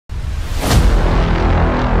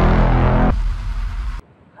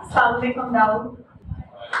Assalamu alaikum, Dawood.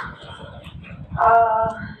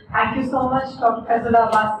 Thank you so much, Dr.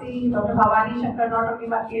 Fazula Abbasi, Dr. Bhavani Shankar, not only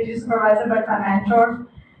my PhD supervisor but my mentor,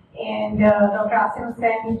 and Dr.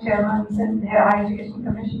 Samreen Hussain, Chairman of the Higher Education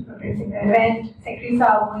Commission for gracing the event, Secretary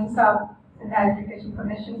Saab, Moin Saab, the Higher Education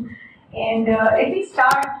Commission. And let me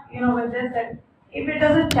start, with this, that if it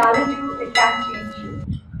doesn't challenge you, it can change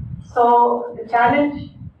you. So the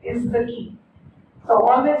challenge is the key. So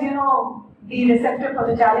always, be receptive for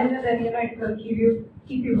the challenges, and it will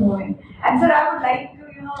keep you moving. And sir, I would like to,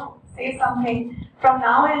 say something. From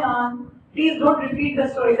now on, please don't repeat the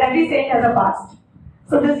stories. Every saint has a past.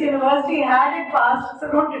 So this university had it past,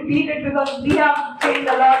 so don't repeat it, because we have changed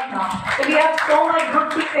a lot now. So we have so much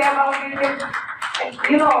good to say about it.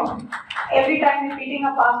 And, every time repeating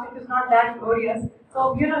a past, it is not that glorious.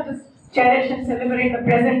 So, just cherish and celebrate the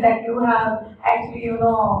present that you have actually,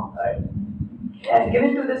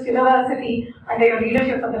 given to this university under your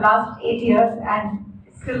leadership for the last 8 years, and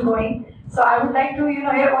it's still going. So I would like to,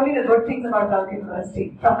 hear only the good things about Dawood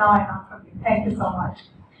University from now on from you. Thank you so much.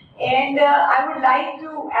 And I would like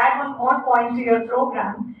to add one more point to your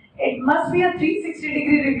program. It must be a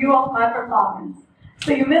 360-degree review of my performance.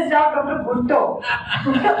 So you missed out Dr. Bhutto.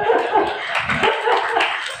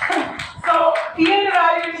 So peer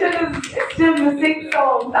evaluation is still missing.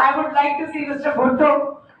 So I would like to see Mr.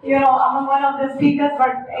 Bhutto, among one of the speakers.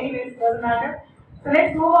 But anyways, doesn't matter. So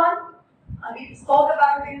let's move on. We spoke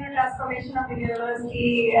about the transformation of the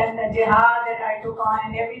university and the jihad that I took on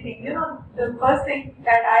and everything. The first thing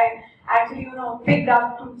that I actually, picked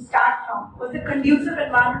up to start from was the conducive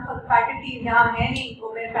environment for the faculty.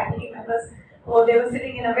 Where faculty members, they were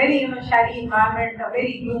sitting in a very, shady environment, a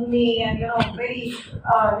very gloomy and, very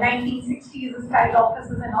 1960s style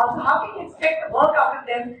offices, and also how can you expect work out of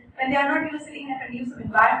them when they are not even sitting in a conducive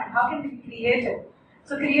environment? How can they be creative?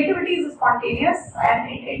 So creativity is spontaneous, and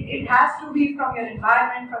it has to be from your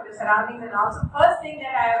environment, from your surroundings, and also first thing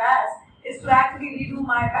that I have asked is to actually redo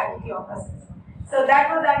my faculty offices. So that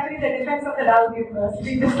was actually the defense of the Dawood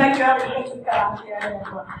University, just like you have defense in Karachi, I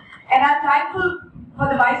remember. And I'm thankful for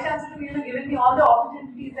the Vice Chancellor to given me all the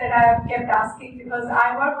opportunities that I have kept asking, because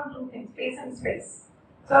I work on two things, space and space.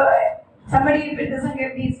 So somebody, if it doesn't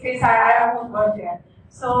give me space, I won't work there.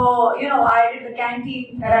 So, I did the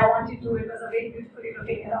canteen that I wanted to. It was a very beautifully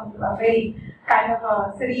looking, a very kind of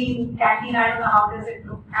a serene canteen. I don't know how does it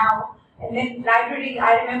look now. And then library,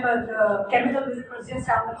 I remember the chemical visit was just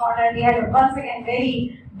down the corner, and we had a once again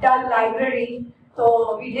very dull library.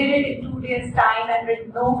 So we did it in 2 days' time and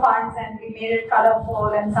with no funds, and we made it colorful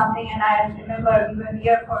and something. And I remember we were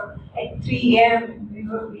here for at 3 a.m.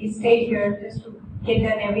 We stayed here just to get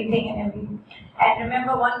done everything. And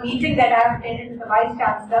remember one meeting that I have attended with the Vice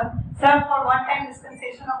Chancellor. Sir, for one-time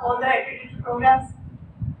dispensation of all the accredited programs,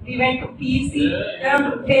 we went to PEC,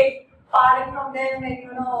 to take part from them, and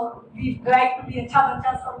we'd like to be a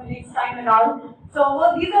chabachas from the next time and all.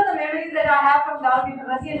 So these are the memories that I have from Dawood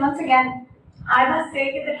University. And once again, I must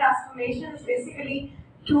say that the transformation is basically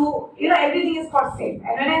to, everything is for sale.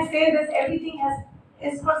 And when I say this, everything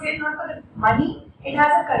is for sale, not for the money, it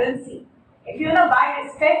has a currency. If you buy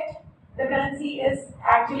respect, the currency is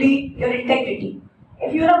actually your integrity.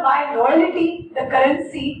 If you buy loyalty, the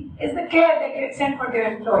currency is the care that you extend for your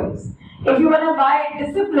employees. If you want to buy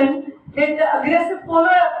discipline, then the aggressive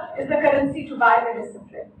follow-up is the currency to buy the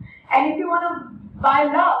discipline. And if you want to buy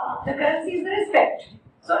love, the currency is the respect.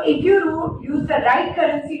 So if you use the right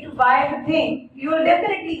currency to buy the thing, you will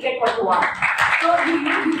definitely get what you want. So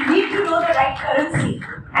you need to know the right currency.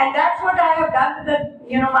 And that's what I have done with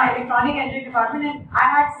my electronic engineering department, and I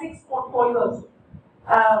had 6 portfolios.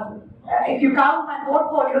 If you count my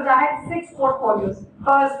portfolios, I had 6 portfolios.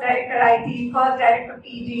 First director IT, first director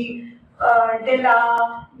PG,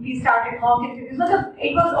 Dilla, we started mock interviews. So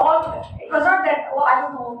it was not that, I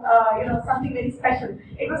don't know, something very special.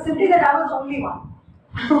 It was simply that I was the only one.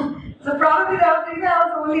 So probably that was the reason I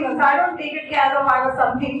was the only one. So I don't take it as if I was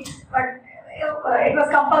something, but it was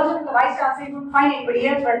compulsory. The Vice Chancellor couldn't find anybody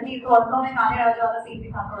else but me,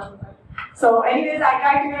 so anyways, I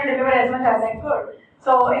tried to deliver as much as I could.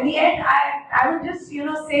 So in the end, I would just say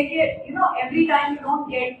that every time you don't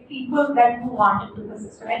get people that you want into the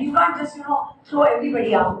system, and you can't just throw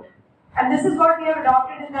everybody out. And this is what we have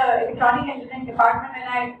adopted in the electronic engineering department. When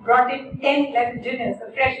I brought in 10 lab engineers,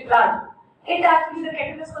 the fresh blood, it actually the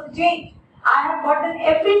catalyst for the change. I have gotten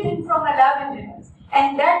everything from my lab engineers,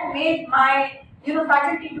 and that made my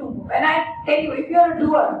faculty to move. And I tell you, if you are a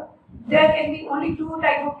doer, there can be only 2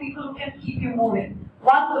 types of people who can keep you moving.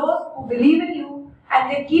 One, those who believe in you and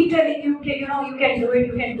they keep telling you, you can do it,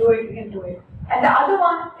 you can do it, you can do it. And the other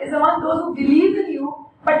one is the one, those who believe in you,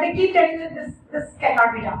 but they keep telling you this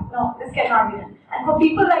cannot be done. No, this cannot be done. And for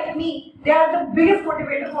people like me, they are the biggest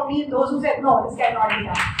motivator for me, those who said, no, this cannot be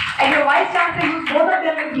done. And your vice chancellor used both of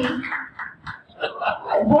them with me.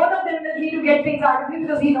 Both of them with me to get things out of me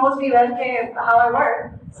because he knows me well, how I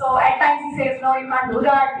work. So at times he says, no, you can't do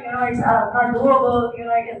that, it's not doable,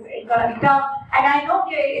 it's gonna be tough. And I know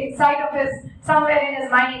inside of somewhere in his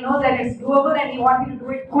mind, he knows that it's doable and he wants me to do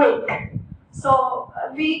it quick. So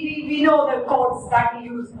we know the codes that we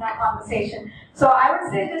use in that conversation. So I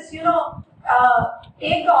would say just,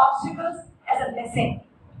 take the obstacles as a blessing.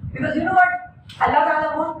 Because you know what? Allah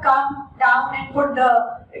Ta'ala won't come down and put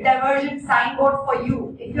the diversion signboard for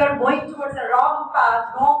you. If you are going towards a wrong path,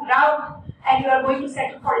 wrong route, and you are going to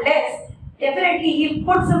settle for less, definitely He'll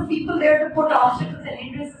put some people there to put obstacles and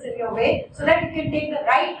hindrances in your way so that you can take the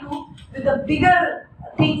right route with the bigger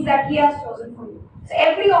things that He has chosen for you. So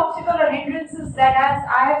every obstacle or hindrances that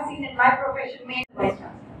I have seen in my profession made vice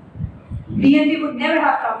chancellor. DNB would never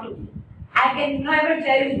have come to me. I can never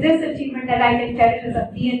cherish this achievement that I can cherish as a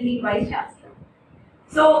DNB vice chancellor.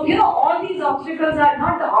 So, all these obstacles are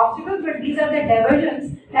not the obstacles, but these are the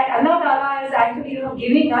diversions that Allah Ta'ala is actually,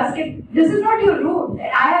 giving us. This is not your route.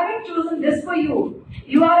 I haven't chosen this for you.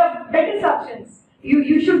 You are a better substance.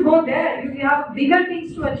 You should go there. You have bigger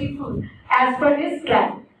things to achieve as per His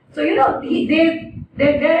plan. So,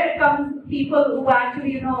 there come people who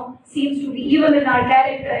actually, seems to be evil in our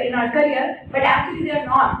character, in our career, but actually they are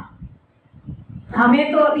not.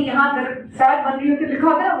 हमें तो अभी यहाँ सड़क बन रही होती लिखा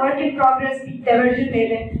होता है वर्क इन प्रोग्रेस डाइवर्जन ले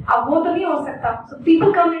लें अब वो तो नहीं हो सकता so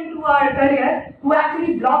people come into our career who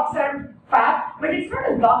actually blocks our path but it's not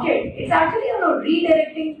a blockade it's actually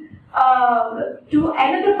redirecting to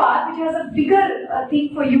another path which has a bigger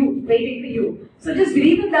thing for you waiting for you so just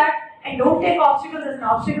believe in that and don't take obstacles as an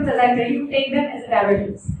obstacles as I tell you take them as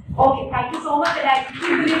diversions. Okay, thank you so much and I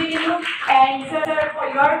keep believing in you and sir for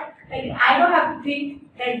your I don't have to think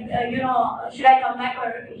that, should I come back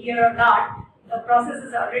here or not? The process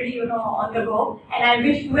is already, on the go. And I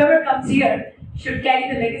wish whoever comes here should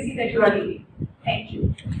carry the legacy that you are leaving. Thank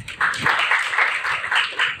you.